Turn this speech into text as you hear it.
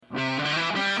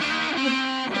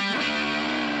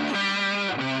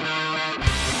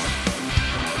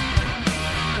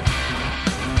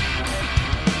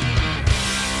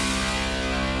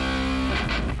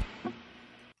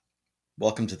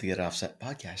Welcome to the Get Offset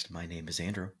podcast. My name is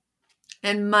Andrew.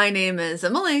 And my name is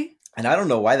Emily. And I don't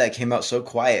know why that came out so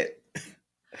quiet.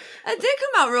 It did come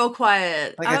out real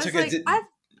quiet. Like, I I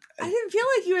didn't feel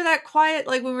like you were that quiet,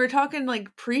 like when we were talking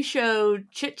like pre-show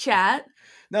chit-chat.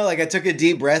 No, like I took a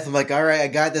deep breath. I'm like, all right, I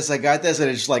got this. And it's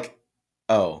just like,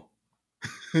 oh.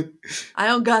 I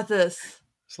don't got this.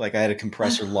 It's like I had a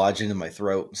compressor lodged into my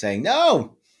throat saying,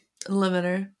 no.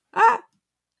 Limiter.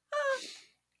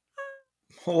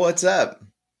 What's up?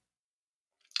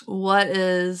 What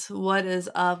is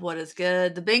up? What is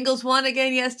good? The Bengals won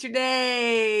again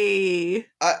yesterday.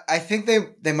 I think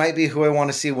they might be who I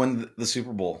want to see win the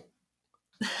Super Bowl.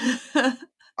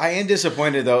 I am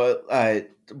disappointed, though,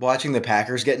 watching the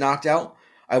Packers get knocked out.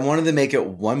 I wanted to make it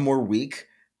one more week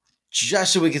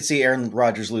just so we could see Aaron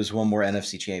Rodgers lose one more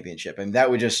NFC championship. I mean, that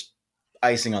would just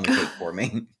icing on the cake for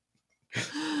me.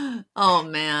 Oh,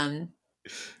 man.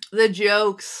 The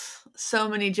jokes. So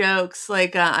many jokes.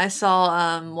 Like, I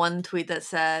saw one tweet that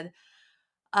said,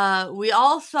 we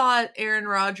all thought Aaron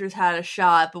Rodgers had a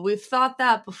shot, but we've thought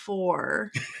that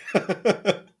before.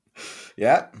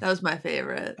 Yeah. That was my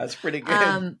favorite. That's pretty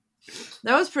good.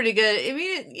 That was pretty good. I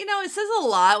mean, it says a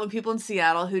lot when people in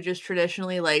Seattle who just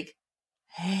traditionally, like,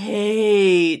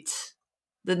 hate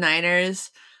the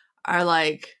Niners are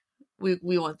like, we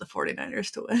want the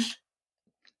 49ers to win.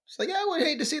 It's like, I would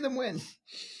hate to see them win.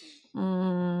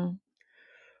 Mm.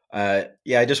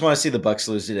 Yeah, I just want to see the Bucs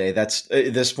lose today. That's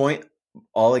at this point,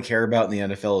 all I care about in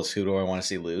the NFL is who do I want to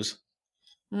see lose.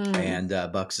 And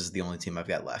Bucs is the only team I've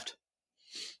got left.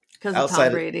 Because of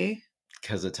Tom Brady?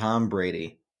 Because of Tom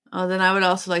Brady. Oh, then I would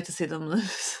also like to see them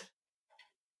lose.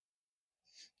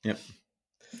 Yep.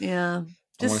 Yeah.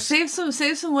 Just save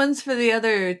some wins for the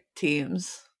other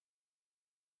teams.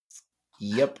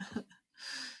 Yep.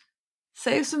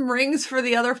 Save some rings for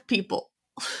the other people.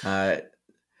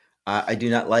 I do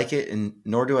not like it, and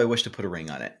nor do I wish to put a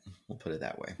ring on it. We'll put it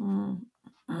that way.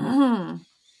 Mm-hmm.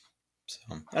 So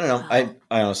I don't know. I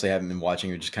honestly haven't been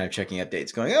watching or just kind of checking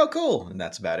updates, going, "Oh, cool," and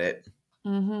that's about it.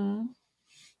 Mm-hmm.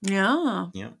 Yeah.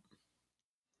 Yeah.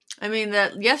 I mean,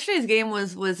 that yesterday's game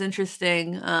was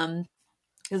interesting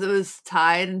because it was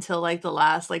tied until like the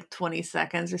last 20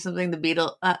 seconds or something. The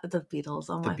Beatles.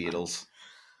 Oh my. The Beatles.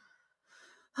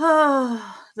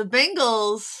 The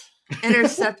Bengals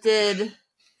intercepted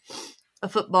a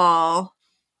football.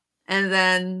 And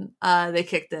then they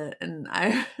kicked it, and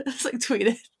I just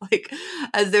tweeted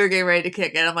as they were getting ready to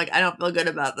kick it. I'm like, I don't feel good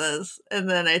about this. And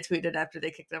then I tweeted after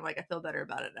they kicked it. I'm like, I feel better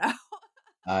about it now.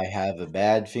 I have a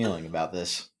bad feeling about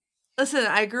this. Listen,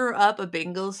 I grew up a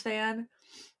Bengals fan.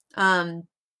 I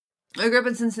grew up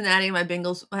in Cincinnati. My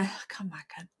Bengals. Come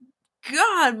on,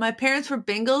 God, my parents were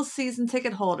Bengals season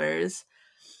ticket holders,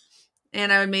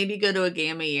 and I would maybe go to a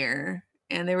game a year,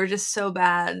 and they were just so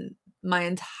bad my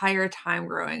entire time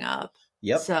growing up.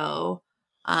 Yep. So,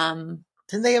 didn't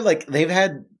they have they've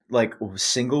had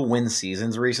single win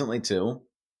seasons recently too?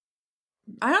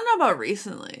 I don't know about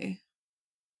recently.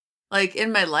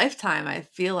 In my lifetime, I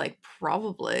feel like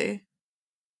probably.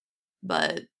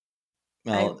 But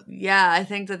I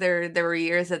think that there were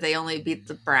years that they only beat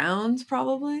the Browns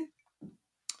probably.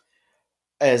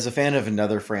 As a fan of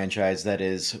another franchise that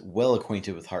is well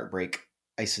acquainted with heartbreak,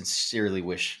 I sincerely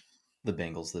wish the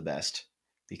Bengals the best,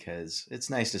 because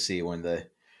it's nice to see when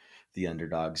the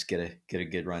underdogs get a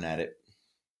good run at it.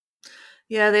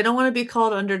 Yeah, they don't want to be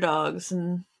called underdogs,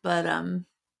 but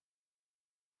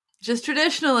just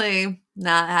traditionally,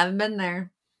 haven't been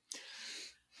there.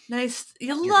 Nice.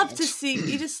 You love to see.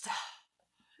 You just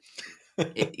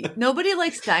nobody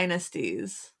likes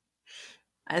dynasties,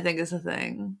 I think, is a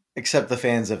thing. Except the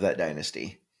fans of that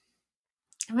dynasty.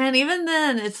 Man, even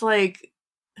then, it's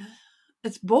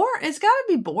it's boring. It's got to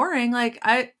be boring.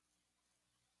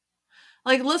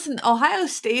 Listen, Ohio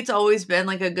State's always been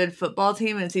a good football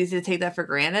team, and it's easy to take that for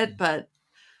granted, but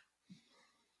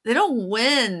they don't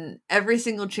win every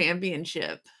single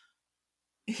championship.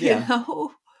 You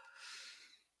know?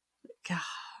 God.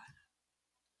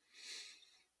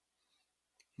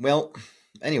 Well,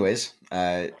 anyways,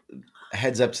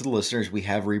 heads up to the listeners, we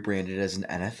have rebranded as an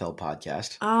NFL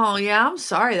podcast. Oh, yeah, I'm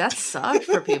sorry. That sucked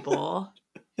for people.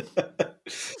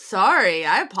 Sorry,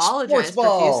 I apologize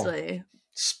profusely.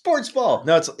 Sports ball.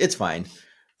 No, it's fine.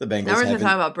 The Bengals. Now we're going to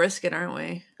talk about brisket, aren't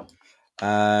we?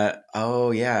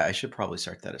 Oh yeah, I should probably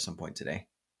start that at some point today.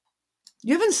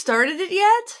 You haven't started it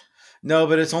yet? No,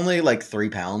 but it's only 3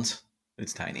 pounds.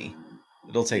 It's tiny.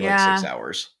 It'll take 6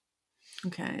 hours.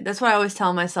 Okay, that's what I always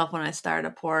tell myself when I start a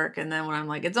pork, and then when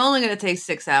I'm it's only going to take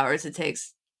 6 hours, it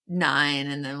takes 9,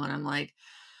 and then when I'm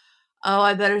oh,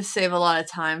 I better save a lot of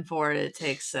time for it, it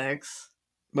takes 6.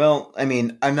 Well, I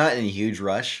mean, I'm not in a huge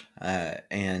rush,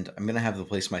 and I'm gonna have the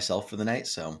place myself for the night,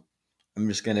 so I'm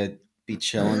just gonna be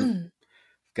chilling.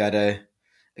 Got a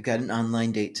I got an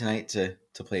online date tonight to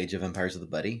play Age of Empires with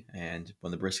a buddy, and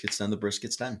when the brisket's done, the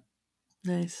brisket's done.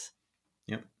 Nice.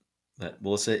 Yep. But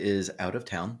Melissa is out of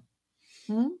town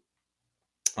Hmm?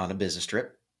 on a business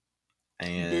trip,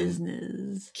 and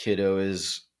Business. kiddo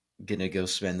is gonna go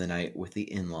spend the night with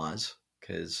the in-laws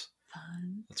because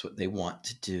Fun. that's what they want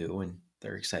to do, and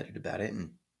they're excited about it.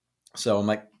 And so I'm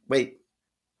like, wait,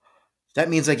 that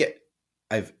means I've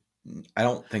I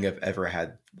don't think I've ever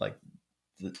had like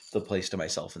the place to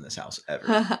myself in this house ever.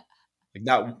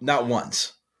 Like not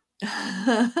once.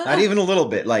 Not even a little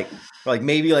bit. Like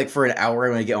maybe like for an hour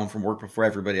when I get home from work before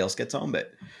everybody else gets home.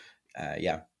 But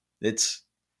yeah, it's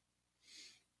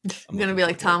I'm gonna be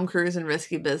like Tom Cruise in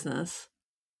Risky Business.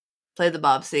 Play the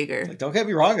Bob Seger. Like, don't get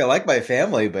me wrong, I like my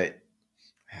family, but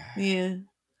yeah.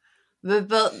 But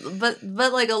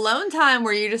like alone time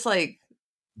where you're just like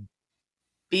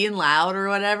being loud or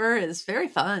whatever is very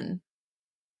fun.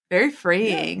 Very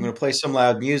freeing. Yeah, I'm gonna play some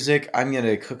loud music. I'm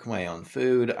gonna cook my own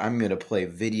food. I'm gonna play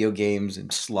video games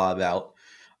and slob out.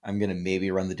 I'm gonna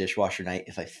maybe run the dishwasher night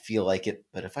if I feel like it,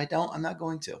 but if I don't, I'm not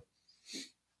going to.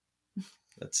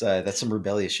 That's some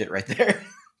rebellious shit right there.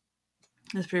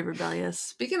 That's pretty rebellious.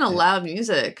 Speaking of loud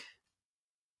music,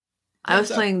 I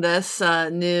was playing this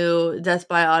new Death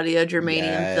by Audio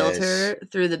Germanium filter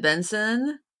through the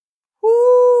Benson.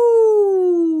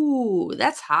 Woo!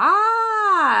 That's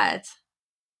hot.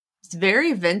 It's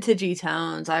very vintagey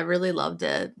tones. I really loved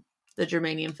it. The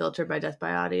Germanium filter by Death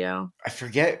by Audio. I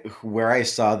forget where I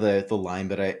saw the line,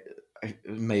 but I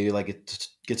maybe like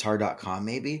it's guitar.com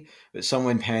maybe, but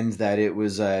someone penned that it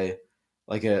was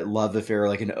like a love affair,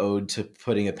 like an ode to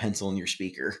putting a pencil in your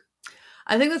speaker.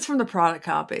 I think that's from the product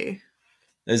copy.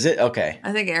 Is it? Okay.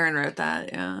 I think Aaron wrote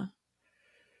that, yeah.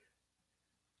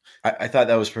 I thought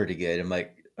that was pretty good. I'm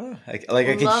like, oh, I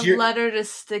can love hear. Letter to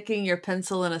sticking your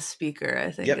pencil in a speaker,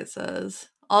 I think it says.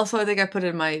 Also, I think I put it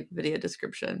in my video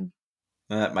description.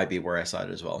 That might be where I saw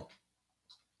it as well.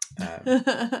 I don't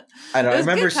know. I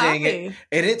remember seeing it,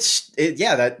 and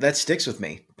that sticks with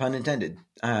me. Pun intended.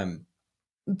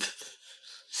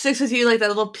 Sticks with you like that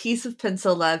little piece of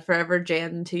pencil lead forever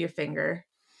jammed into your finger.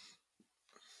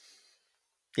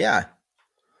 Yeah.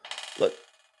 Look.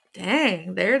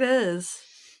 Dang, there it is.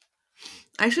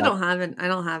 I actually don't have it. I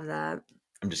don't have that.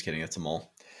 I'm just kidding. It's a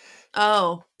mole.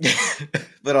 Oh.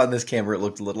 But on this camera, it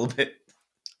looked a little bit.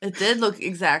 It did look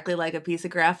exactly like a piece of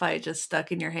graphite just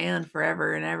stuck in your hand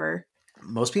forever and ever.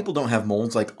 Most people don't have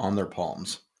moles like on their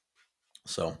palms.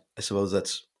 So I suppose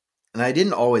that's... And I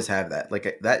didn't always have that.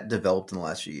 Like that developed in the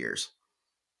last few years.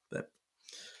 But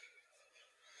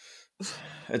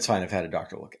it's fine. I've had a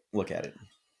doctor look at it.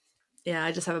 Yeah,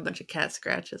 I just have a bunch of cat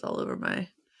scratches all over my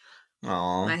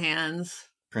hands.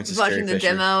 Princess watching the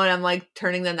demo and I'm like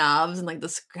turning the knobs and like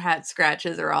the cat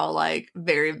scratches are all like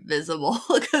very visible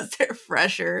because they're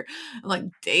fresher. I'm like,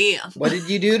 damn. What did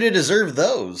you do to deserve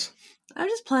those? I'm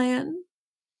just playing.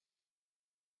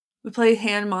 We play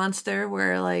Hand Monster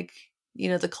where like, you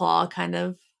know, the claw kind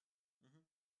of.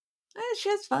 She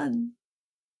has fun.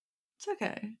 It's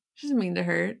okay. She doesn't mean to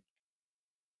hurt.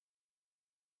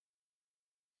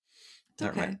 It's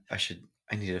okay. Right.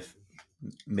 I need to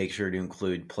make sure to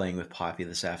include playing with Poppy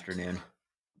this afternoon.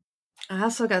 I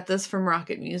also got this from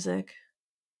Rocket Music.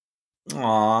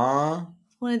 Aww.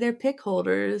 One of their pick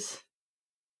holders.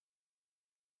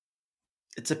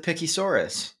 It's a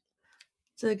Pickysaurus.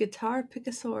 It's a guitar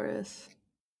Pickosaurus.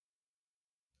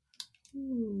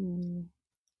 Ooh.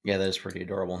 Yeah, that is pretty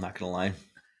adorable, not gonna lie.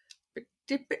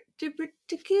 Pretty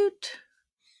cute.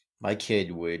 My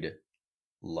kid would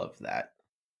love that.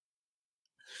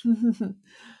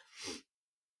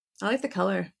 I like the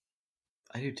color.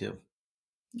 I do too.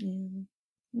 Yeah.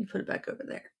 Let me put it back over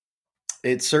there.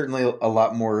 It's certainly a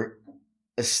lot more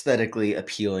aesthetically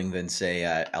appealing than, say,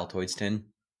 Altoids tin.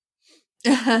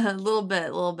 a little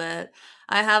bit.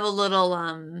 I have a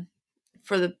little,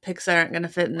 for the picks that aren't going to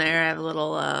fit in there, I have a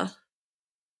little,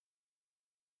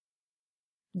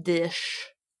 dish.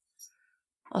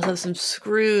 I also have some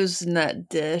screws in that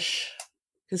dish.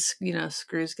 Because, you know,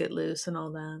 screws get loose and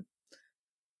all that.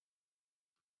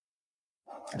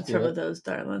 It's from a Those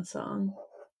Darlin' song.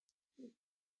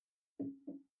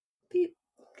 Beep.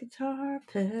 Guitar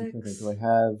picks. Okay, do I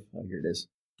have... Oh, here it is.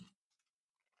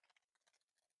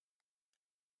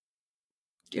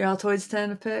 Your Altoids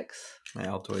 10 of picks? My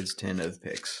Altoids 10 of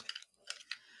picks.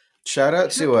 Shout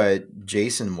out to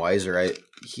Jason Weiser.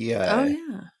 He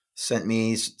sent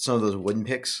me some of those wooden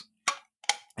picks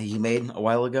he made a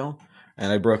while ago,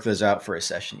 and I broke those out for a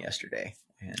session yesterday.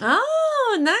 And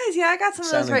Oh, nice. Yeah, I got some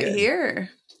of those Sounded right good. here.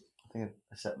 I think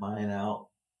I set mine out.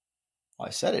 Well,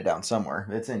 I set it down somewhere.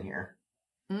 It's in here.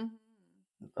 Mm-hmm.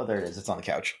 Oh, there it is. It's on the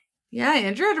couch. Yeah,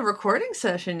 Andrew had a recording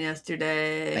session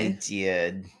yesterday. I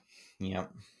did.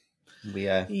 Yep.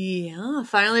 Yeah,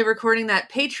 finally recording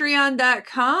that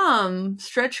patreon.com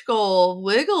stretch goal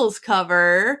Wiggles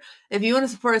cover. If you want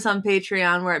to support us on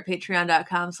Patreon, we're at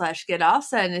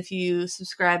patreon.com/getoffset. And if you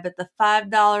subscribe at the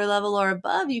 $5 level or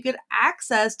above, you get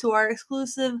access to our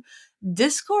exclusive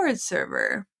Discord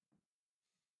server.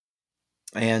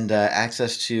 And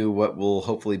access to what will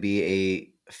hopefully be a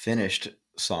finished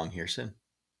song here soon.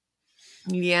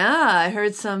 Yeah, I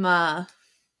heard some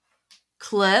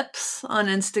clips on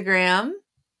Instagram.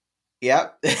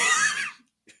 Yep.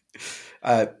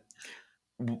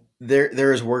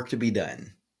 There is work to be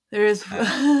done. There is there's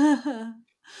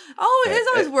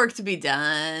always work to be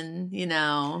done, you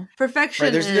know. Perfection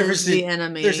right, is the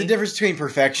enemy. There's a difference between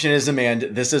perfectionism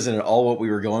and this isn't at all what we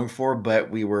were going for,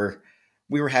 but we were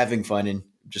having fun and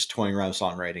just toying around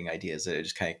songwriting ideas that it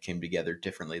just kind of came together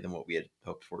differently than what we had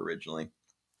hoped for originally.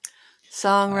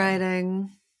 Songwriting,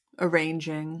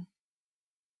 arranging,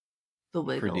 the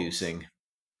Wiggles.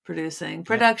 Producing,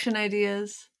 production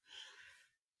ideas.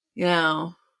 You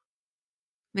know,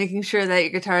 making sure that your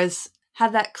guitars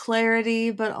have that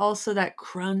clarity, but also that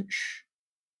crunch.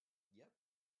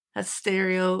 That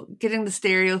stereo, getting the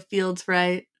stereo fields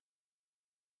right,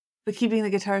 but keeping the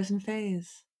guitars in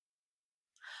phase.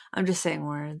 I'm just saying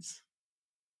words.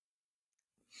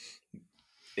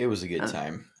 It was a good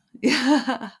time.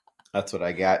 Yeah. That's what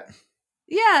I got.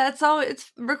 Yeah, that's all.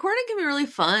 Recording can be really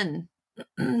fun.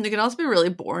 It can also be really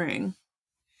boring.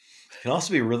 It can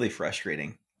also be really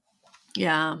frustrating.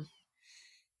 Yeah.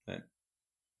 But,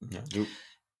 no.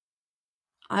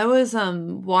 I was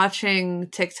watching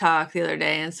TikTok the other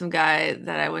day, and some guy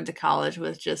that I went to college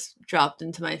with just dropped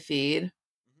into my feed.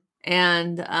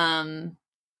 And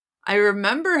I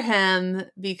remember him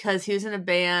because he was in a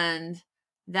band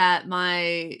that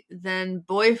my then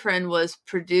boyfriend was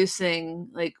producing,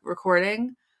 like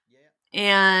recording.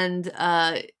 And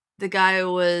the guy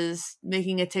was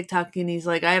making a TikTok and he's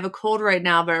like, I have a cold right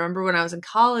now, but I remember when I was in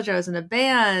college, I was in a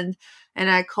band and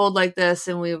I had a cold like this,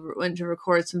 and we went to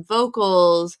record some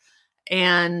vocals,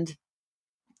 and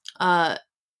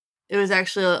it was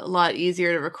actually a lot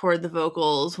easier to record the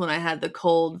vocals when I had the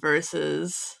cold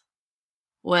versus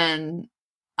when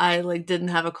I like didn't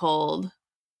have a cold.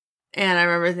 And I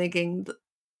remember thinking,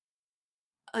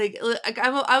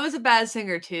 I was a bad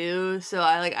singer too, so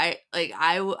I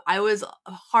was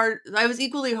hard. I was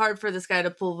equally hard for this guy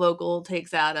to pull vocal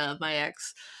takes out of, my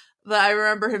ex. But I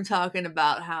remember him talking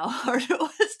about how hard it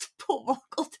was to pull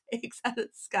vocal takes out of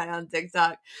this guy on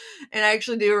TikTok, and I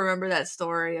actually do remember that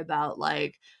story about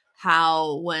like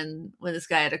how when this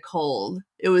guy had a cold,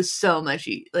 it was so much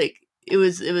like it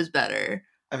was better.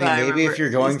 I mean, maybe if you're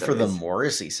going for the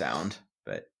Morrissey sound,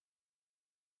 but.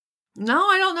 No,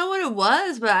 I don't know what it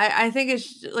was, but I think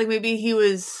it's like maybe he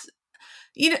was,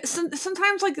 you know,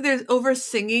 sometimes like there's over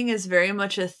singing is very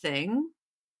much a thing.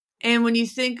 And when you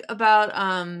think about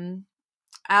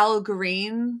Al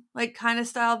Green, like kind of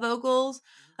style vocals,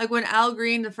 like when Al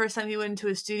Green, the first time he went into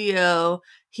a studio,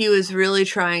 he was really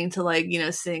trying to like, you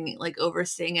know, sing, like over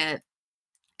sing it.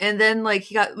 And then like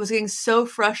was getting so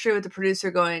frustrated with the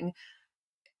producer going,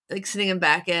 like sitting him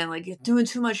back in, like, you're doing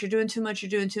too much, you're doing too much, you're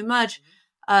doing too much.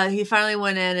 He finally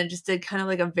went in and just did kind of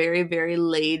like a very, very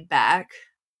laid back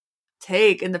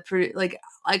take, and like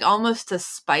almost to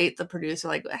spite the producer,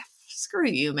 like, screw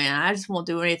you, man, I just won't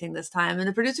do anything this time. And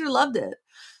the producer loved it.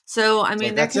 So I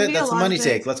mean, that's it. That's the money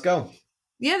take. Let's go.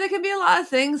 Yeah, there can be a lot of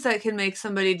things that can make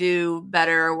somebody do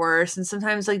better or worse. And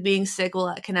sometimes like being sick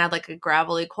can add like a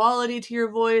gravelly quality to your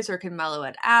voice, or can mellow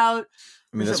it out.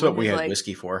 I mean, that's what we had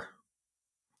whiskey for.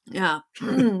 Yeah.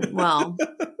 Well,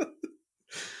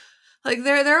 like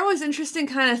there are always interesting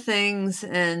kind of things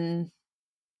in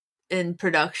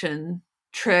production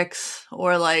tricks,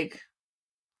 or like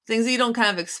things that you don't kind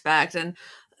of expect. And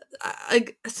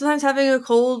like sometimes having a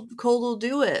cold will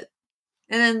do it.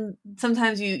 And then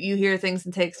sometimes you hear things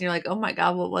and takes and you're like, oh my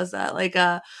God, what was that? Like,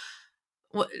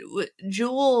 what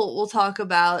Jewel will talk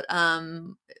about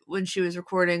when she was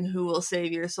recording Who Will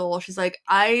Save Your Soul. She's like,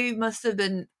 I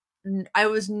think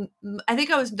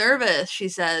I was nervous, she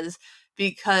says,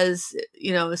 because,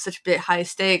 you know, it was such high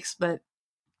stakes. But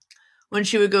when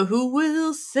she would go, who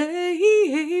will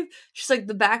save? She's like,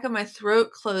 the back of my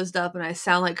throat closed up and I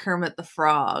sound like Kermit the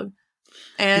Frog.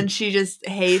 And she just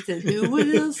hates it. Who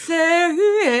will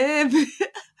save?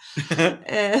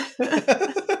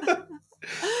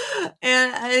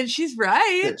 and she's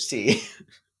right. Tipsy.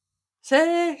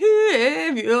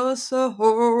 Save your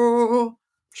soul.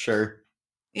 Sure.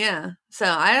 Yeah. So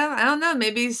I don't know.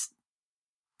 Maybe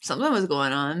something was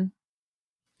going on.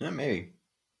 Yeah, maybe.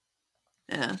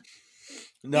 Yeah.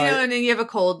 No, And then you have a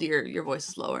cold, your voice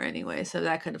is lower anyway, so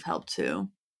that could have helped too.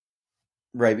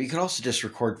 right. But you can also just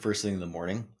record first thing in the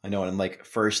morning. I know, and like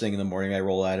first thing in the morning, I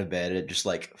roll out of bed and just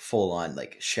like full on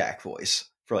like Shaq voice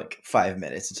for like 5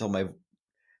 minutes until my.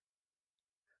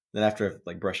 Then after I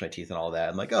like brush my teeth and all that,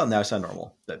 I'm like, oh, now I sound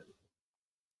normal. But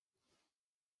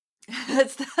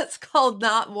That's called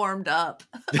not warmed up.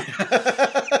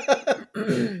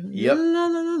 yep. La la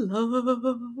la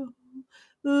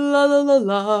la la la la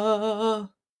la.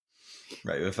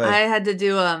 Right. If I I had to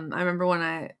do I remember when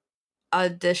I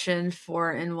auditioned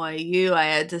for NYU, I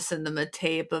had to send them a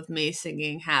tape of me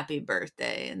singing Happy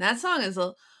Birthday. And that song is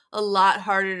a lot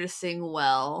harder to sing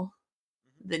well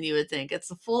than you would think.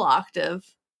 It's a full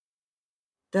octave.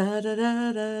 Da da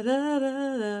da da da da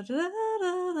da da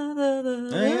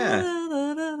oh yeah,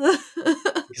 da.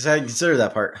 because I consider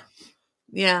that part.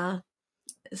 Yeah.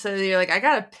 So you're like, I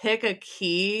gotta pick a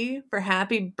key for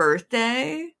Happy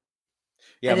Birthday.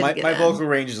 I Yeah, didn't my get in. vocal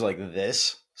range is like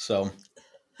this. So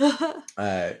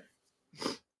uh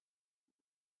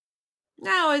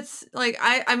No, it's like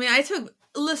I mean I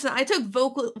took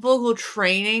vocal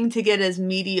training to get as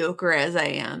mediocre as I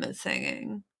am at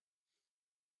singing.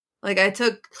 Like I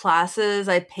took classes,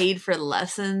 I paid for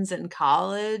lessons in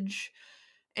college,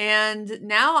 and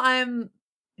now I'm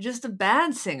just a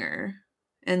bad singer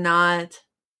and not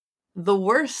the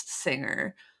worst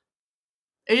singer.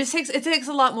 It takes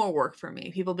a lot more work for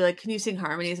me. People be like, "Can you sing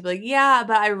harmonies?" I'll be like, "Yeah,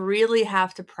 but I really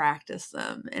have to practice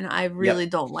them, and I really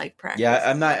yep. don't like Yeah,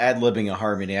 I'm practicing not them." ad libbing a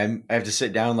harmony. I have to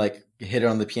sit down, like hit it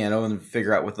on the piano and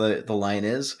figure out what the line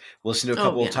is. Listen to a Oh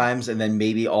couple of yeah. times, and then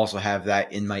maybe also have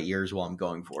that in my ears while I'm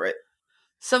going for it.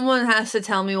 Someone has to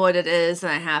tell me what it is,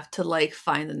 and I have to like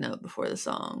find the note before the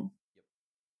song.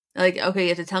 Like, okay, you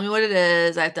have to tell me what it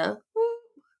is. I have to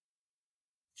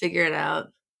figure it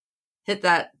out. Hit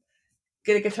that.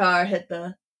 Get a guitar. Hit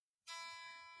the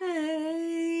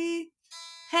hey,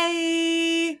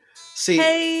 hey, See,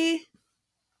 hey,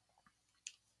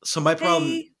 so my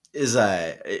problem hey. is,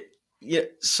 yeah,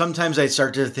 sometimes I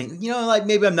start to think, like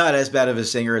maybe I'm not as bad of a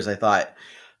singer as I thought,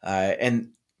 and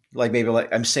like maybe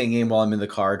like I'm singing while I'm in the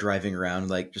car driving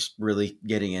around, like just really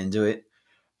getting into it.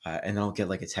 And then I'll get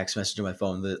like a text message on my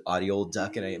phone, the audio will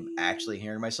duck, and I am actually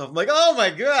hearing myself. I'm like, oh my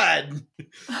God.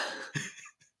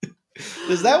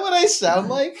 Is that what I sound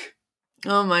like?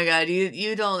 Oh my god,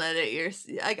 you don't edit your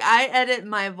like I edit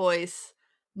my voice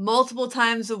multiple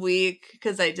times a week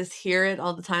because I just hear it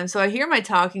all the time. So I hear my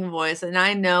talking voice and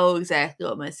I know exactly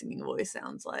what my singing voice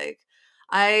sounds like.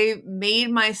 I made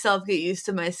myself get used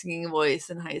to my singing voice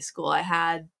in high school.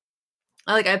 I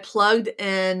plugged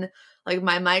in like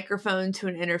my microphone to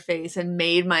an interface and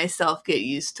made myself get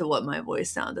used to what my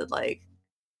voice sounded like.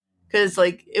 Cause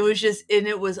like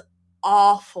it was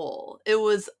awful. It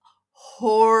was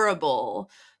horrible.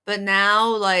 But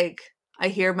now like I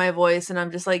hear my voice and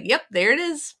I'm just like, yep, there it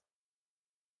is.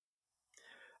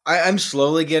 I'm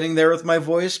slowly getting there with my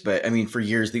voice, but I mean, for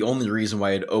years, the only reason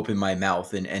why I'd open my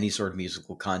mouth in any sort of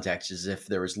musical context is if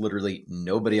there was literally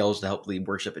nobody else to help lead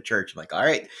worship at church. I'm like, all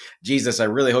right, Jesus, I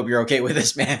really hope you're okay with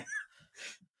this, man.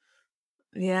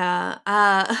 Yeah.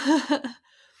 I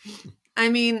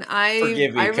mean,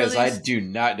 Forgive me because I do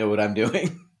not know what I'm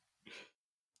doing.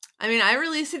 I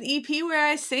released an EP where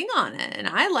I sing on it and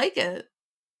I like it.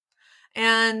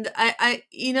 And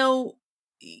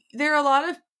there are a lot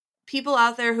of people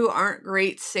out there who aren't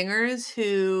great singers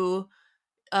who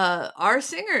are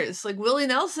singers. Like Willie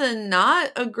Nelson,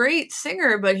 not a great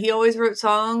singer, but he always wrote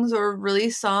songs or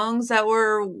released songs that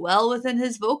were well within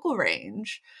his vocal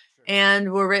range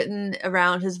and were written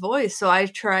around his voice. So I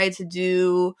tried to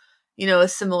do, a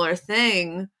similar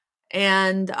thing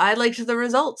and I liked the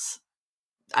results.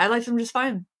 I liked them just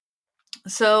fine.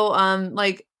 So,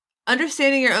 like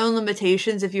understanding your own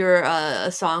limitations if you're a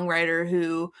songwriter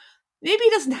who maybe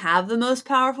doesn't have the most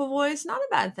powerful voice, not a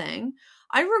bad thing.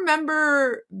 I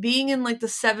remember being in like the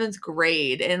 7th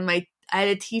grade and I had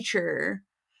a teacher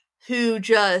who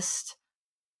just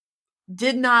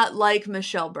did not like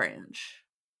Michelle Branch.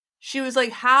 She was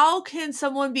like, "How can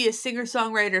someone be a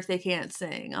singer-songwriter if they can't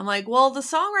sing?" I'm like, "Well, the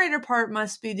songwriter part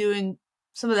must be doing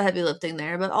some of the heavy lifting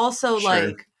there, but also Sure.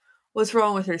 like what's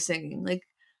wrong with her singing? Like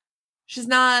she's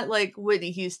not like Whitney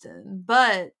Houston,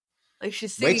 but like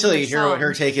she's Wait singing till her you hear what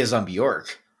her songs." take is on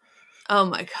Bjork. Oh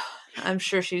my god, I'm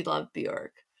sure she loved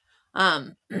Bjork.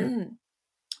 Um,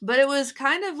 but it was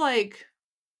kind of like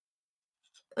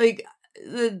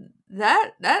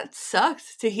that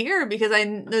sucked to hear because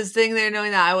I was sitting there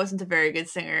knowing that I wasn't a very good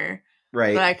singer. but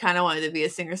Right. I kind of wanted to be a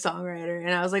singer-songwriter.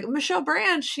 And I was like, Michelle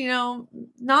Branch,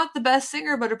 not the best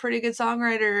singer, but a pretty good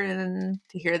songwriter. And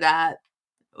to hear that's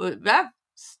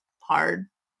hard,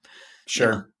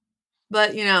 Sure.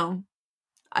 But,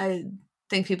 I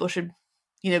think people should,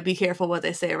 be careful what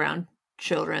they say around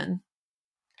children.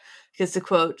 Because to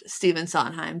quote Stephen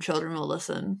Sondheim, children will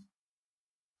listen.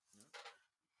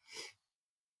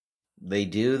 They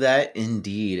do that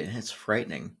indeed, and it's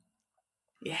frightening.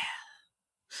 Yeah.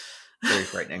 Very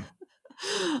frightening.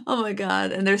 Oh my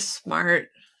God. And they're smart.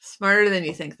 Smarter than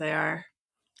you think they are.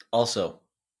 Also,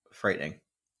 frightening.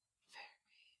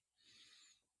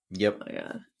 Yep. Oh my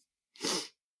God.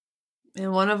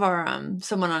 And one of our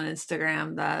someone on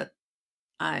Instagram that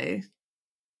I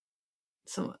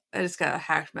just got a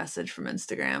hacked message from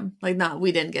Instagram. Like,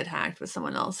 we didn't get hacked, but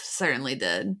someone else certainly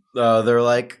did. They're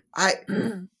like,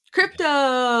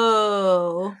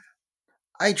 Crypto.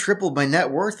 I tripled my net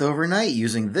worth overnight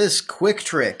using this quick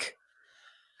trick.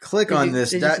 Click on this.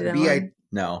 Did you see that one?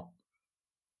 No,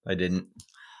 I didn't.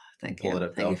 Thank Pull you. it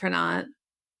up, Thank though. you for not.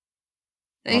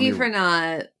 Thank you for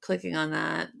not clicking on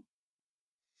that.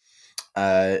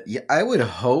 Yeah, I would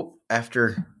hope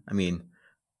after. I mean,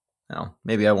 no,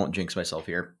 maybe I won't jinx myself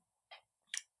here,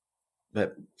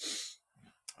 but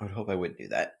I would hope I wouldn't do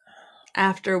that.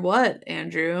 After what,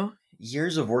 Andrew?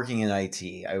 Years of working in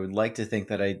IT, I would like to think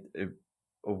that I'm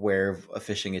aware of a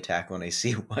phishing attack when I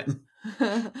see one.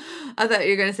 I thought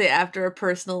you were going to say after a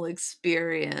personal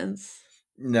experience.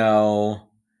 No,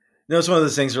 it's one of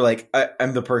those things where like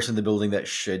I'm the person in the building that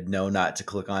should know not to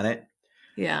click on it.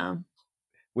 Yeah.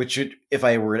 Which would, if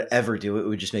I were to ever do it,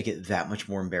 would just make it that much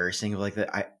more embarrassing. Like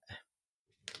that,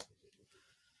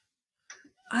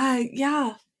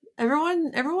 yeah.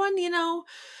 Everyone,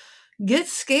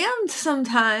 gets scammed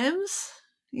sometimes.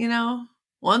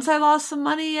 Once I lost some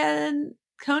money in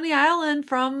Coney Island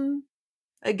from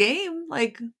a game,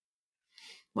 like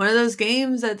one of those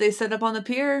games that they set up on the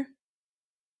pier.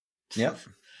 Yep.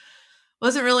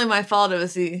 Wasn't really my fault. It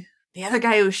was the other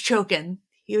guy who was choking.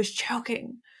 He was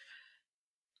choking.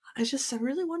 I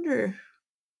really wonder.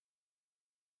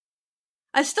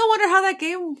 I still wonder how that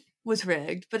game was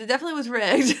rigged, but it definitely was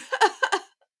rigged.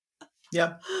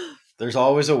 Yeah. There's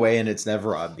always a way and it's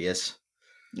never obvious.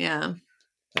 Yeah.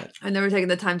 I've never taken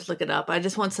the time to look it up. I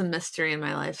just want some mystery in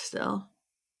my life still.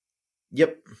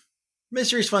 Yep.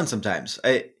 Mystery's fun sometimes.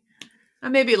 I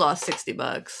maybe lost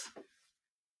 $60.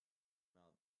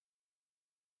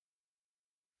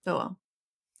 Oh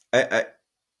well.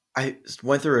 I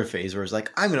went through a phase where I was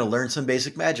like, I'm going to learn some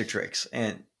basic magic tricks.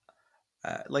 And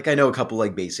I know a couple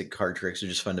like basic card tricks are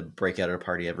just fun to break out at a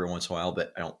party every once in a while,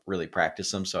 but I don't really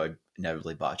practice them. So I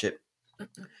inevitably botch it.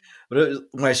 But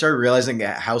when I started realizing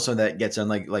how some of that gets on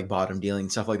like bottom dealing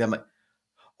and stuff like that, I'm like,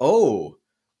 oh,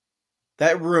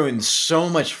 that ruins so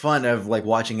much fun of like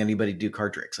watching anybody do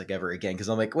card tricks like ever again. Cause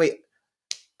I'm like, wait,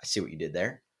 I see what you did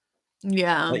there.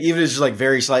 Yeah. Like, even if it's just like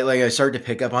very slightly, I started to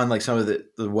pick up on like some of the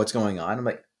what's going on. I'm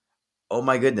like, oh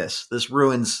my goodness, this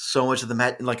ruins so much of the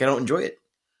match. Like I don't enjoy it.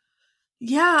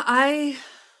 Yeah, I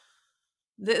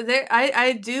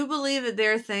do believe that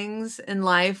there are things in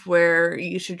life where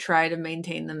you should try to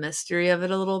maintain the mystery of it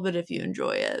a little bit if you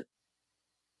enjoy it.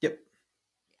 Yep.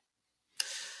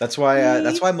 That's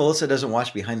why Melissa doesn't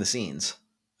watch behind the scenes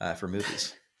for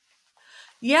movies.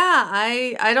 Yeah,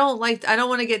 I don't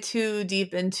want to get too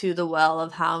deep into the well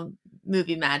of how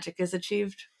movie magic is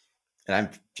achieved. And I'm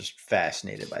just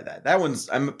fascinated by that.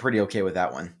 I'm pretty okay with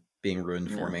that one being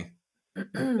ruined for me.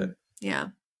 But, yeah.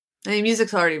 I mean,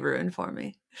 music's already ruined for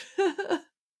me.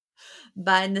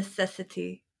 By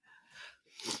necessity.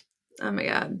 Oh my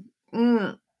God. Oh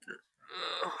my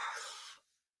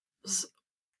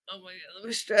God. Let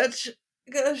me stretch.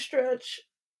 I gotta stretch.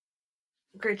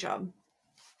 Great job.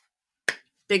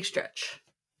 Big stretch.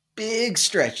 Big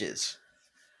stretches.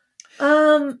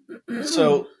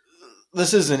 So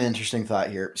this is an interesting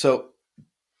thought here. So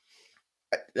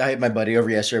I had my buddy over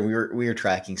yesterday. We were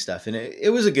tracking stuff, and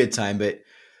it was a good time. But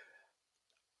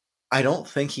I don't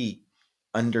think he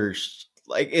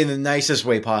like in the nicest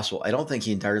way possible. I don't think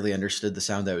he entirely understood the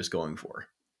sound I was going for.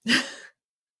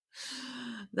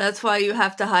 That's why you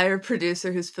have to hire a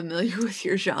producer who's familiar with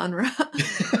your genre.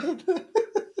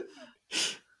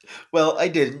 Well, I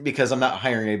didn't because I'm not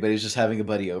hiring anybody. I was just having a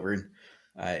buddy over, and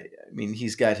I mean,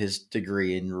 he's got his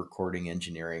degree in recording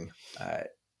engineering.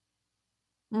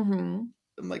 I'm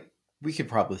like, we could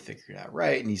probably figure it out,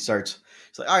 right? And he's like,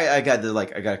 all right, I got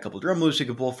a couple drum loops we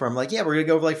could pull from. Like, yeah, we're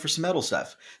gonna go for some metal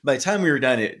stuff. By the time we were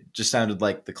done, it just sounded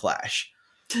like the Clash.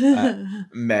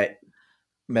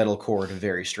 Metalcore in a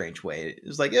very strange way.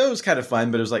 It was kind of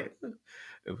fun, but it was like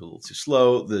it was a little too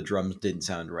slow. The drums didn't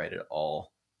sound right at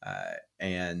all.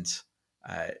 And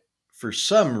uh, for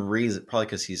some reason, probably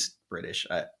because he's British,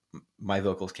 my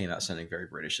vocals came out sounding very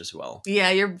British as well. Yeah,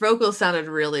 your vocals sounded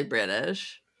really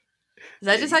British. Is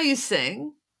that just how you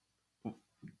sing?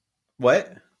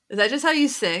 What? Is that just how you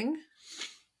sing?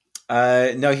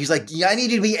 No, he's like, yeah, I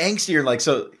need you to be angstier. Like,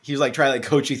 so he was like trying to like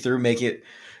coach you through, make it,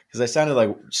 because I sounded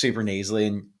like super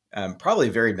nasally and probably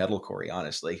very metalcore,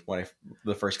 honestly.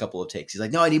 The first couple of takes, he's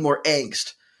like, no, I need more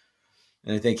angst.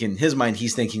 And I think in his mind,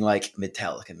 he's thinking like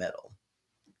Metallica metal.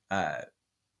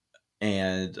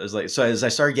 And I was like, so as I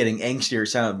started getting angstier, it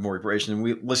sounded more British. And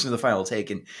we listened to the final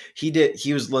take, and he did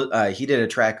a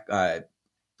track to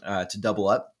double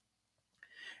up.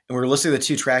 And we were listening to the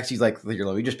two tracks. He's like,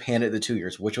 we just panned at the 2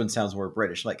 years. Which one sounds more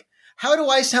British? I'm like, how do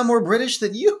I sound more British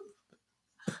than you?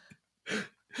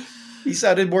 He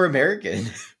sounded more American.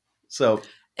 So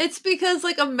it's because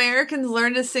like Americans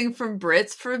learn to sing from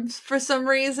Brits for some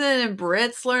reason, and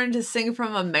Brits learn to sing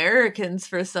from Americans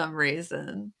for some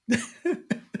reason.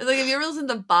 Like, if you ever listen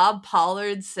to Bob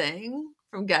Pollard sing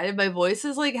from Guided by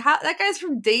Voices, like that guy's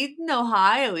from Dayton,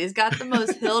 Ohio. He's got the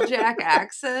most hilljack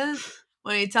accent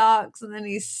when he talks, and then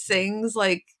he sings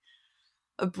like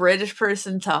a British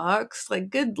person talks. Like,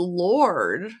 good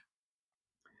Lord.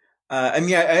 I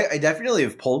mean, I definitely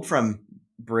have pulled from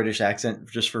British accent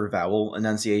just for vowel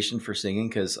enunciation for singing,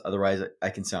 because otherwise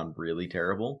I can sound really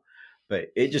terrible. But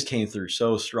it just came through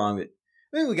so strong that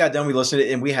we got done, we listened to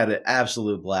it, and we had an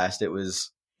absolute blast. It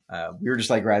was, we were just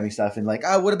like grabbing stuff and like,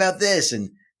 oh, what about this? And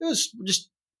it was just,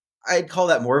 I'd call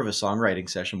that more of a songwriting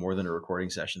session more than a recording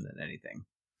session than anything.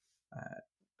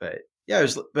 But yeah,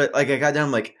 but like I got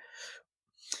down, like,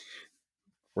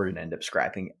 we're going to end up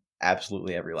scrapping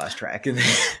absolutely every last track. And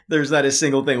there's not a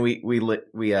single thing we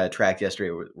tracked yesterday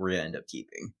we're going to end up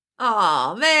keeping.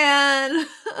 Oh man.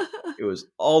 It was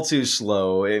all too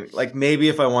slow. Like, maybe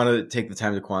if I want to take the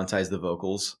time to quantize the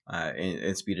vocals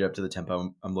and speed it up to the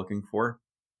tempo I'm looking for.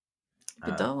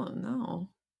 But don't, no.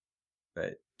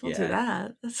 But don't do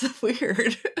that. That's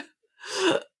weird.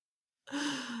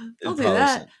 Don't do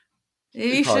that.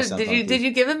 You should. Did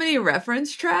you give him any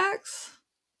reference tracks?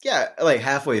 Yeah, like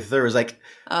halfway through, I was like,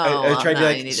 I tried to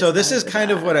be like, so this is kind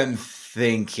of what I'm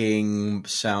thinking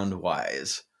sound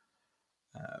wise.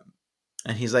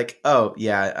 And he's like, oh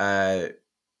yeah,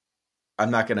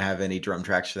 I'm not gonna have any drum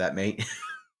tracks for that, mate.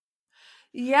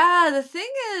 Yeah, the thing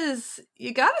is,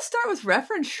 you got to start with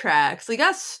reference tracks. You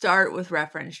got to start with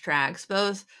reference tracks,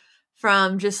 both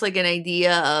from just like an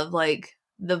idea of like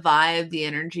the vibe, the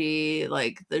energy,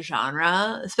 like the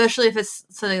genre, especially if it's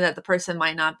something that the person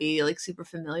might not be like super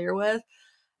familiar with.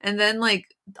 And then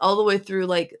like all the way through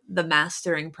like the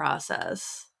mastering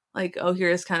process. Like, oh,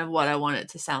 here's kind of what I want it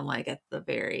to sound like at the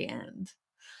very end.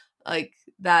 Like,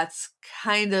 that's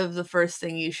kind of the first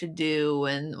thing you should do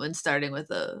when starting with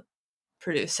a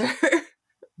producer.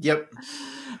 Yep.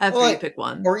 After you pick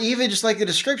one. Or even just like the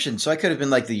description. So I could have been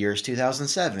like, the year's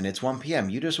 2007. It's 1 p.m.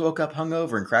 You just woke up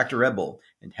hungover and cracked a Red Bull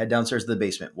and head downstairs to the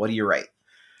basement. What do you write?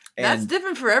 And that's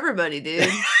different for everybody, dude.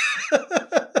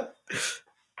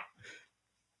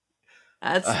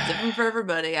 That's different for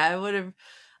everybody. I would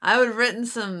have written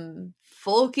some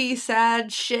folky,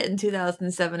 sad shit in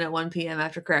 2007 at 1 p.m.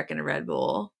 after cracking a Red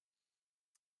Bull.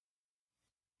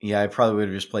 Yeah, I probably would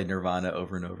have just played Nirvana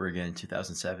over and over again in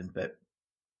 2007. But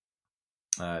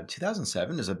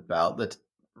 2007 is about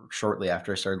shortly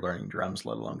after I started learning drums,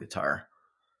 let alone guitar.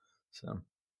 So,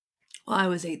 well, I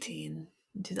was 18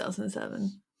 in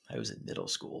 2007. I was in middle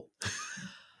school.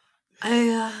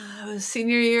 I was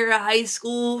senior year of high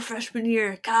school, freshman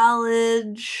year of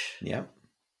college. Yep.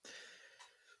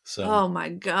 So, oh my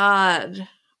God.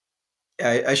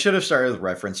 I should have started with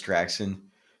reference tracks, and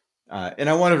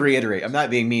I want to reiterate, I'm not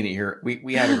being mean here.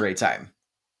 We had a great time,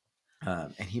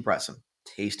 and he brought some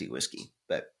tasty whiskey.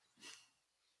 But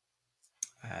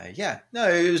yeah, no,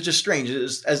 it was just strange. It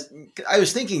was, as I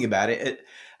was thinking about it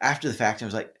after the fact, I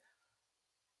was like,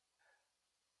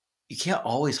 you can't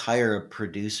always hire a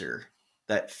producer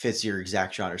that fits your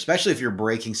exact genre, especially if you're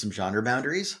breaking some genre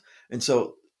boundaries. And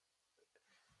so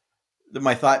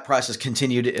my thought process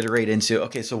continued to iterate into,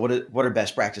 okay, so what are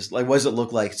best practices? Like, what does it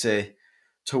look like to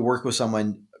work with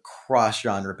someone cross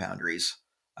genre boundaries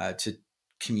to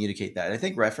communicate that? I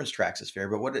think reference tracks is fair,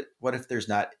 but what if there's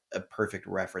not a perfect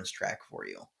reference track for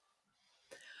you?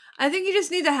 I think you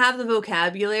just need to have the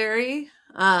vocabulary.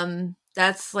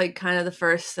 That's like kind of the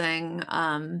first thing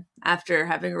after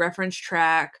having a reference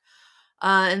track.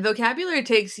 And vocabulary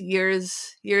takes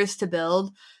years to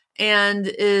build and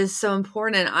is so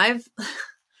important.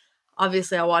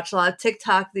 Obviously I watch a lot of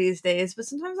TikTok these days, but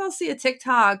sometimes I'll see a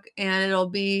TikTok and it'll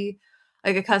be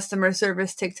like a customer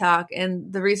service TikTok,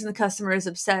 and the reason the customer is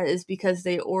upset is because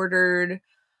they ordered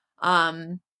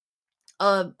um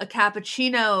a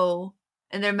cappuccino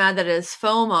and they're mad that it has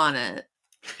foam on it.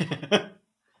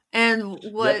 And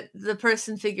what Yep. the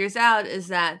person figures out is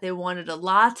that they wanted a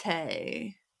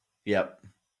latte Yep.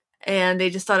 and they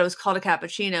just thought it was called a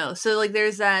cappuccino. So like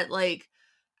there's that like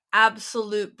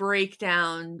absolute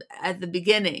breakdown at the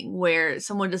beginning where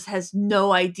someone just has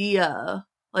no idea,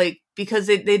 like because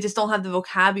they just don't have the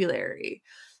vocabulary.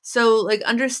 So like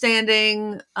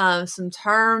understanding some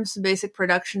terms, some basic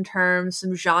production terms,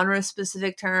 some genre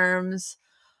specific terms,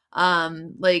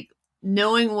 like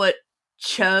knowing what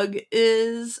chug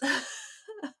is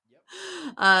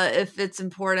if it's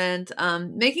important,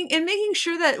 making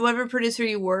sure that whatever producer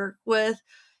you work with,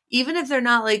 even if they're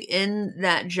not like in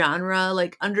that genre,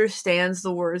 like understands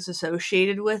the words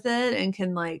associated with it and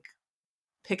can like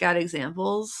pick out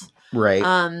examples. Right.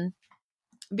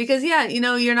 Because yeah, you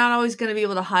know, you're not always going to be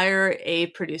able to hire a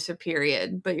producer,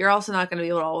 period, but you're also not going to be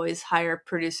able to always hire a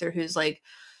producer who's like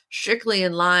strictly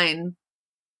in line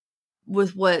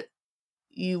with what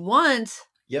you want.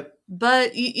 Yep.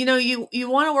 But you know, you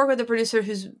want to work with a producer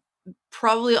who's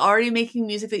probably already making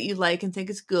music that you like and think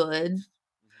is good,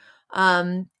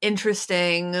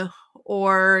 interesting,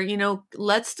 or you know,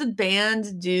 lets the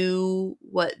band do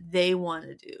what they want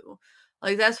to do.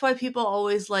 Like that's why people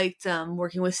always liked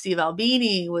working with Steve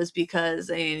Albini, was because,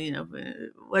 and you know,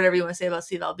 whatever you want to say about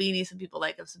Steve Albini, some people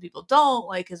like him, some people don't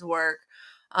like his work.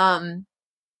 Um,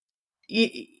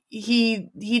 he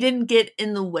didn't get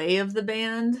in the way of the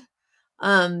band.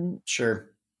 Sure.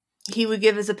 He would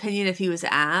give his opinion if he was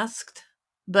asked,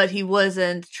 but he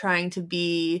wasn't trying to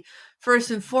be first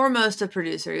and foremost a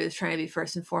producer. He was trying to be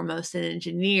first and foremost an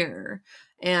engineer.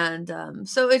 And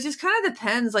so it just kind of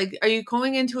depends. Like, are you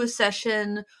going into a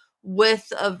session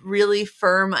with a really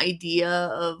firm idea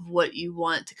of what you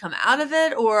want to come out of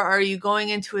it? Or are you going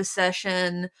into a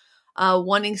session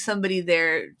wanting somebody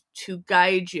there to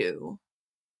guide you?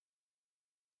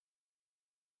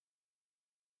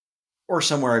 Or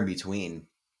somewhere in between.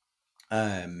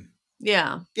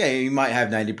 Yeah. Yeah, you might have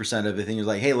 90% of the thing is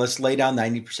like, hey, let's lay down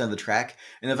 90% of the track.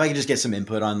 And if I can just get some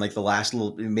input on like the last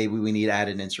little, maybe we need to add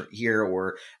an insert here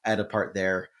or add a part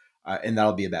there, and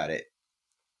that'll be about it.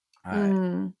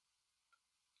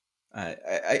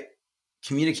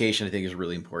 Communication, I think, is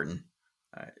really important.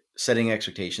 Setting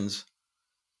expectations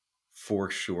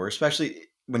for sure, especially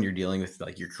when you're dealing with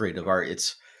like your creative art.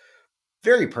 It's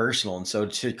very personal. And so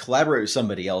to collaborate with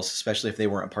somebody else, especially if they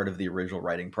weren't a part of the original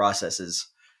writing processes,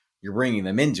 you're bringing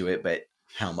them into it, but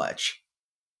how much?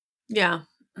 Yeah.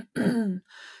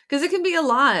 Because it can be a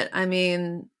lot. I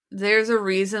mean, there's a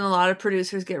reason a lot of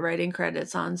producers get writing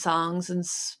credits on songs in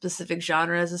specific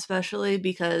genres, especially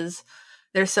because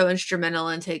they're so instrumental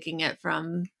in taking it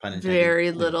from very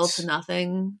little to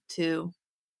nothing to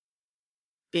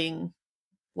being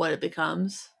what it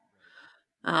becomes.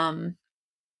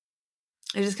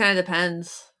 It just kind of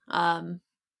depends. But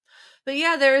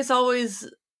yeah, there is always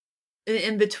an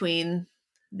in between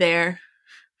there.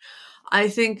 I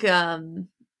think,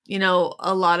 you know,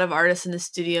 a lot of artists in the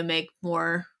studio make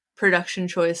more production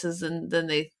choices than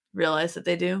they realize that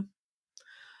they do.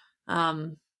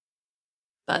 But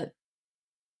I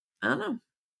don't know.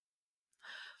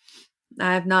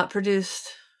 I have not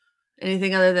produced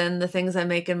anything other than the things I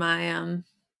make in my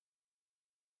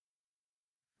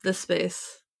this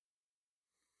space.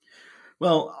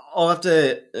 Well, I'll have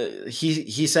to.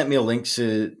 He sent me a link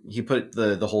to. He put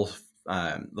the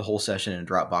whole session in a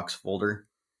Dropbox folder,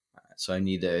 so I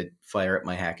need to fire up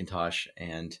my Hackintosh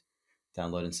and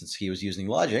download. And since he was using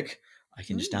Logic, I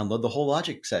can just download the whole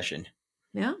Logic session.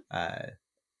 Yeah.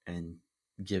 And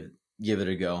give it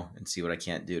a go and see what I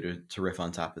can't do to riff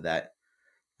on top of that.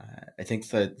 I think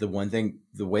the one thing,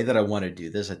 the way that I want to do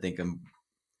this, I think I'm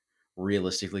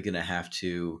realistically going to have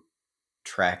to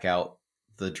track out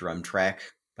the drum track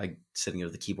by sitting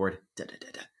at the keyboard. Yeah,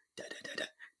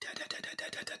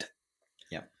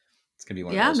 it's gonna be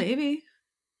one of those. Yeah, maybe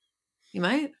you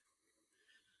might.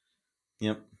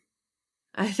 Yep.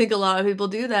 I think a lot of people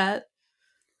do that.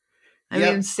 I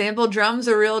mean, sample drums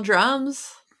are real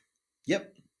drums.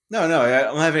 Yep. No, I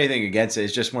don't have anything against it.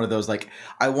 It's just one of those, like,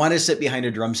 I want to sit behind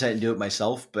a drum set and do it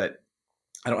myself, but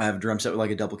I don't have a drum set with like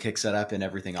a double kick setup and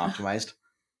everything optimized.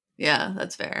 Yeah,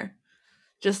 that's fair.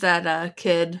 Just that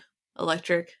Kid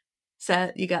electric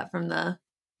set you got from the...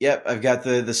 Yep, I've got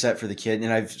the set for the Kid,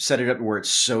 and I've set it up where it's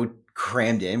so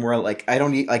crammed in where like I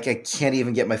don't need, like, I can't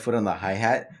even get my foot on the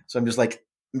hi-hat. So I'm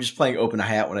just playing open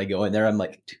hi-hat when I go in there. I'm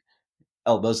like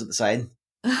elbows at the side.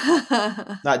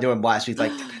 Not doing blast beats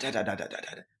like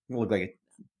look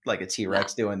like a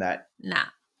T-Rex doing that. Nah.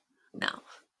 No,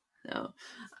 no.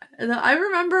 I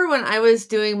remember when I was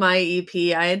doing my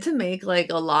EP, I had to make like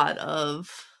a lot of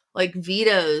like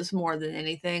vetoes more than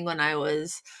anything when I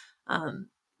was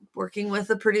working with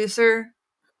a producer.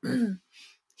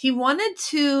 He wanted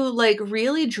to like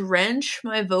really drench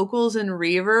my vocals in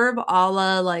reverb, a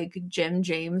la like Jim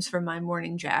James from My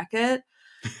Morning Jacket.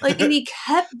 Like, and he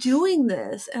kept doing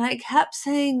this, and I kept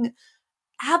saying,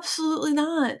 absolutely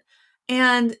not.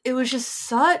 And it was just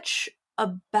such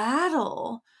a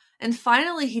battle. And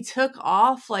finally, he took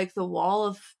off like the wall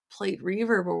of plate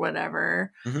reverb or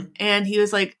whatever. Mhm. And he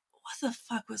was like, what the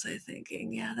fuck was I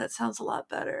thinking? Yeah, that sounds a lot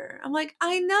better. I'm like,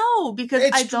 I know, because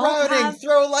I It's don't drowning. have.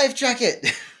 Throw a life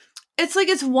jacket. It's like,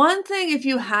 it's one thing if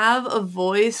you have a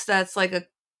voice that's like a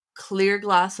clear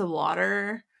glass of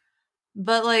water,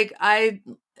 but like, I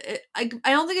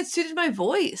don't think it suited my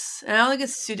voice. And I don't think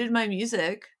it suited my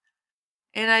music.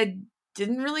 And I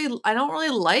don't really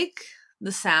like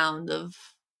the sound of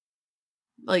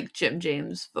like Jim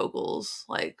James vocals,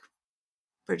 like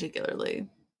particularly.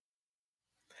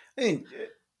 I mean,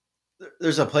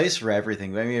 there's a place for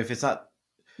everything. I mean, if it's not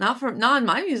Not in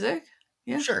my music.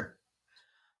 Yeah. sure.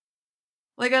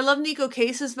 Like, I love Nico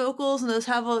Case's vocals, and those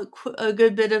have a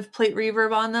good bit of plate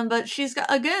reverb on them, but she's got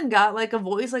like a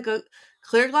voice like a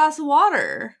clear glass of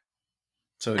water.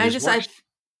 So it I just works.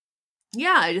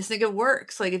 I just think it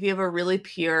works. Like, if you have a really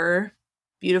pure,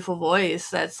 beautiful voice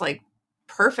that's like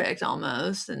perfect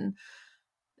almost, and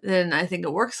then I think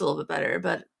it works a little bit better.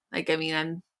 But like, I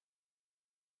mean,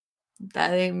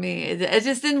 that ain't me. It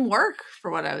just didn't work for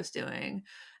what I was doing.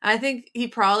 I think he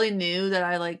probably knew that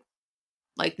I like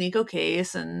Nico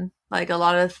Case and like a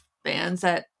lot of bands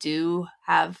that do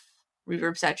have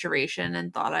reverb saturation,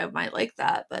 and thought I might like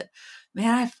that. But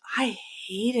man, I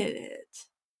hated it. It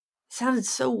sounded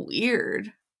so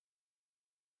weird,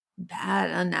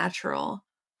 bad, unnatural.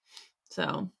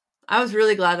 So I was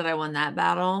really glad that I won that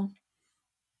battle.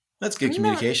 That's good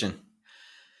communication.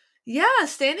 Yeah,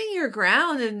 standing your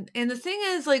ground. And the thing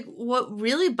is, like, what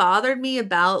really bothered me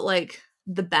about like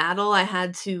the battle I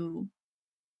had to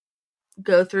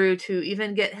go through to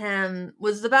even get him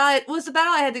was the battle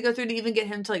I had to go through to even get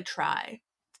him to like try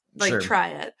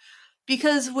it.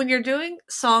 Because when you're doing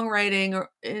songwriting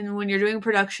and when you're doing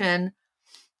production,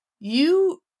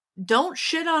 you don't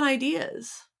shit on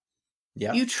ideas.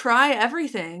 Yeah. You try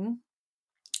everything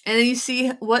and then you see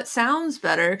what sounds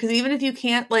better, because even if you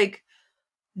can't like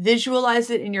visualize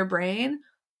it in your brain,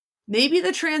 maybe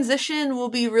the transition will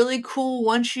be really cool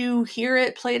once you hear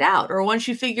it played out, or once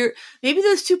you figure, maybe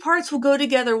those two parts will go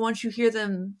together once you hear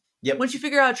them. Yep. Once you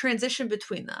figure out a transition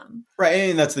between them. Right.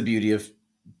 And that's the beauty of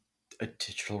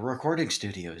digital recording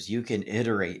studios. You can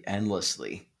iterate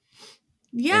endlessly.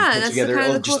 Yeah, and that's the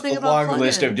kind of the cool thing about a long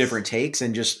list of plugins. different takes,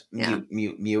 and just Yeah.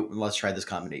 mute. Let's try this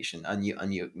combination.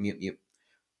 Unmute, mute.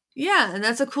 Yeah, and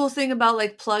that's a cool thing about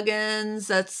like plugins.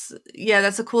 That's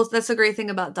a great thing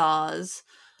about DAWs.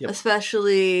 Yep.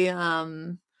 Especially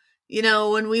when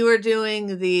we were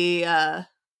doing we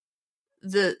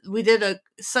did a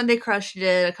Sunday Crush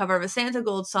did a cover of a Santa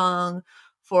Gold song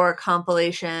for a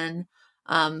compilation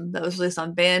that was released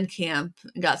on Bandcamp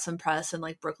and got some press in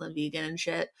like Brooklyn Vegan and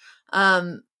shit.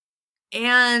 I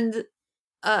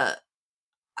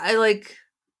like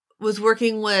was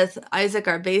working with Isaac,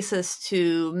 our bassist,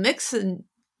 to mix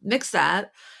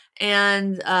that.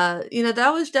 And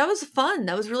that was fun.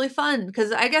 That was really fun,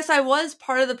 because I guess I was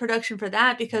part of the production for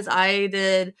that, because I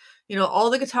did all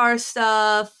the guitar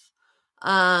stuff,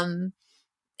 and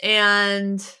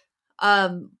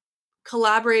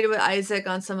collaborated with Isaac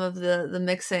on some of the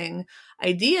mixing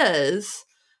ideas.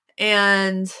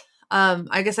 And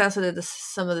I guess I also did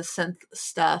some of the synth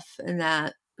stuff in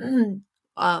that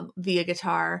via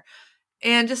guitar.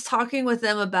 And just talking with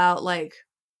them about like,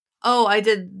 oh, I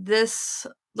did this.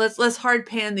 Let's hard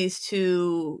pan these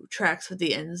two tracks with the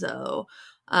Enzo,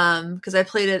 because I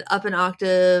played it up an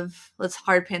octave. Let's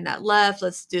hard pan that left.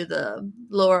 Let's do the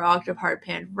lower octave hard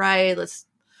pan right.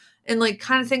 And like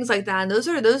kind of things like that. And those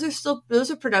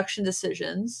are production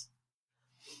decisions.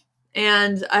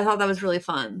 And I thought that was really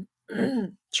fun.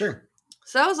 Sure.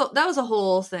 So that was a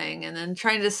whole thing. And then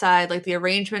trying to decide like the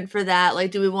arrangement for that.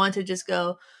 Like, do we want to just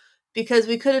go, because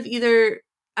we could have either,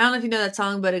 I don't know if you know that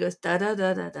song, but it goes da da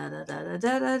da da da da da da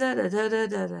da da da da da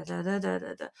da da da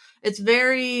da da. It's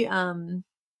very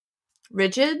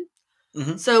rigid.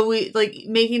 Mm-hmm. So we like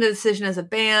making a decision as a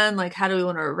band, like how do we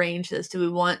want to arrange this? Do we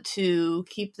want to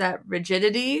keep that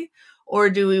rigidity, or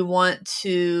do we want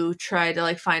to try to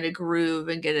like find a groove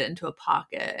and get it into a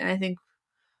pocket? And I think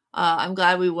I'm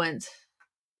glad we went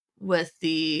with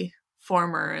the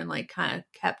former and like kind of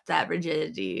kept that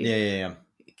rigidity. Yeah.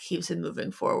 It keeps it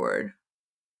moving forward.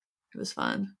 It was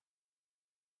fun.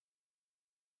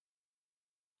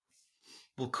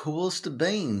 Well, coolest of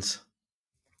beans.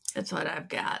 That's what I've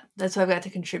got. That's what I've got to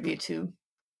contribute to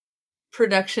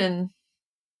production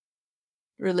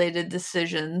related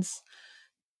decisions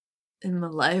in my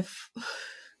life.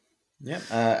 Yeah.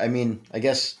 I mean, I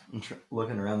guess I'm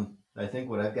looking around. I think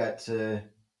what I've got to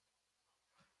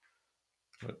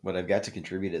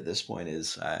contribute at this point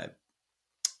is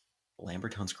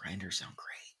Lambertone's grinders sound great.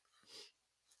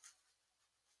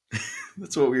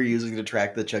 That's what we were using to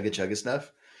track the chugga chugga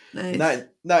stuff. Nice.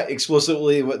 Not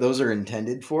explicitly what those are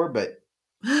intended for, but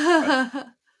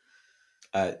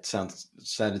it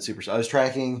sounded super. I was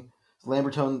tracking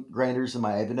Lambertone grinders in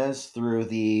my Ibanez through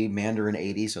the Mandarin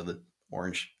 80, so the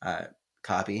orange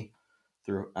copy,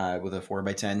 through with a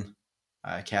 4x10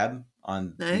 cab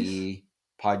on the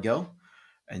Podgo,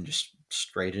 and just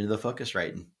straight into the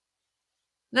Focusrite.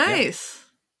 Nice.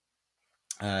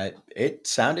 Yeah. It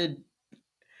sounded.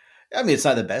 I mean, it's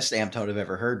not the best amp tone I've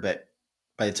ever heard, but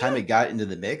by the time it got into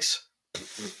the mix,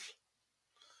 it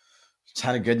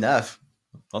sounded good enough.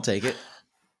 I'll take it.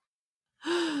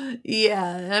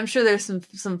 Yeah, I'm sure there's some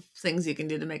things you can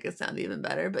do to make it sound even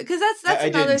better. Because that's I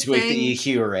another didn't tweak thing. the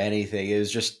EQ or anything. It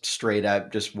was just straight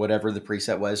up, just whatever the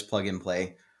preset was, plug and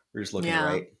play. We're just looking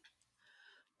right.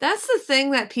 That's the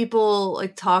thing that people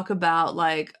like talk about,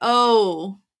 like,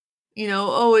 oh,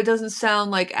 it doesn't sound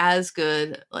like as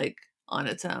good like on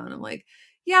its own. I'm like,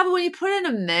 yeah, but when you put in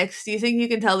a mix, do you think you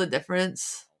can tell the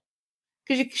difference?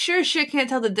 Because you sure as shit can't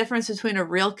tell the difference between a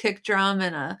real kick drum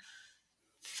and a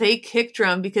fake kick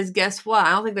drum, because guess what?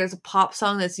 I don't think there's a pop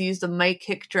song that's used a mic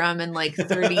kick drum in like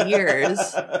 30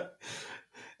 years. And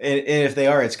if they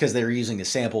are, it's because they're using a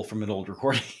sample from an old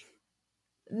recording.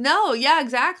 No, yeah,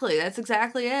 exactly. That's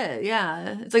exactly it.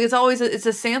 Yeah. It's like it's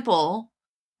a sample.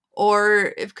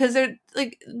 Or because they're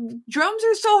like, drums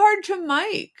are so hard to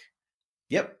mic.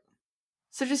 Yep.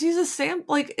 So just use a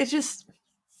sample. Like, it's just,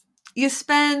 you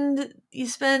spend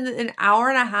an hour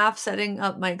and a half setting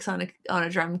up mics on a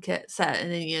drum kit set,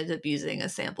 and then you end up using a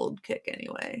sampled kick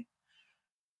anyway.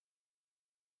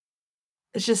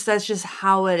 That's just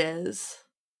how it is.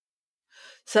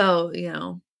 So,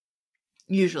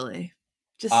 usually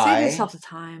just save yourself the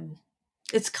time.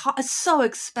 It's so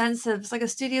expensive. It's like a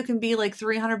studio can be like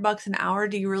 $300 an hour.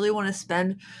 Do you really want to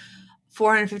spend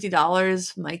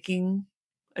 $450 miking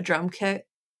a drum kit?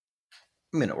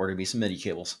 I'm going to order me some MIDI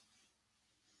cables.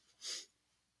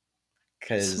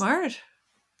 Smart.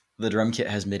 The drum kit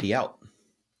has MIDI out.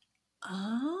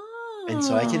 Oh. And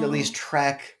so I can at least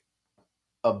track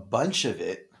a bunch of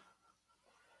it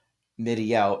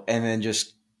MIDI out and then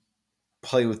just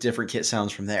play with different kit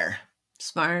sounds from there.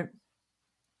 Smart.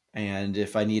 And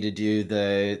if I need to do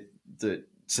the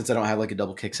since I don't have like a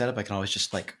double kick setup, I can always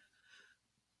just like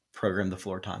program the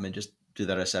floor tom and just do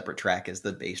that on a separate track as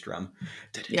the bass drum.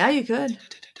 Yeah, you could.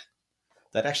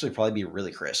 That'd actually probably be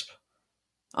really crisp.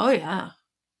 Oh yeah.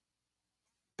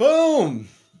 Boom.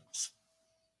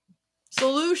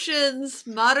 Solutions,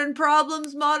 modern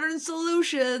problems, modern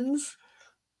solutions.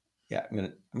 Yeah,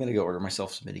 I'm gonna go order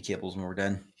myself some MIDI cables when we're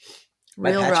done.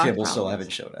 My patch cables still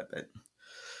haven't showed up. But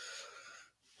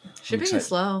shipping is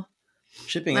slow.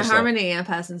 My Harmony amp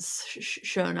hasn't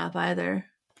shown up either.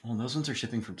 Well, those ones are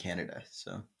shipping from Canada,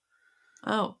 so.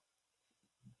 Oh.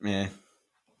 Yeah,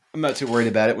 I'm not too worried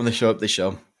about it. When they show up, they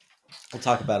show. We'll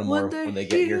talk about them more when they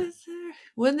get here.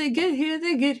 When they get here,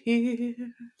 they get here.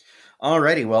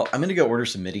 Alrighty, well, I'm gonna go order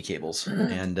some MIDI cables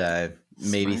and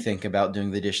maybe think about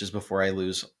doing the dishes before I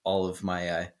lose all of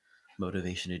my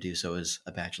motivation to do so as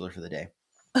a bachelor for the day.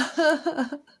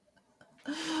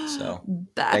 So,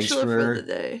 bachelor for the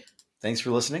day. Thanks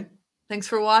for listening. Thanks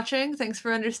for watching. Thanks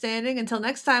for understanding. Until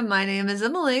next time, my name is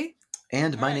Emily.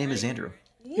 And my name is Andrew.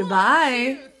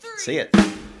 Goodbye. See ya.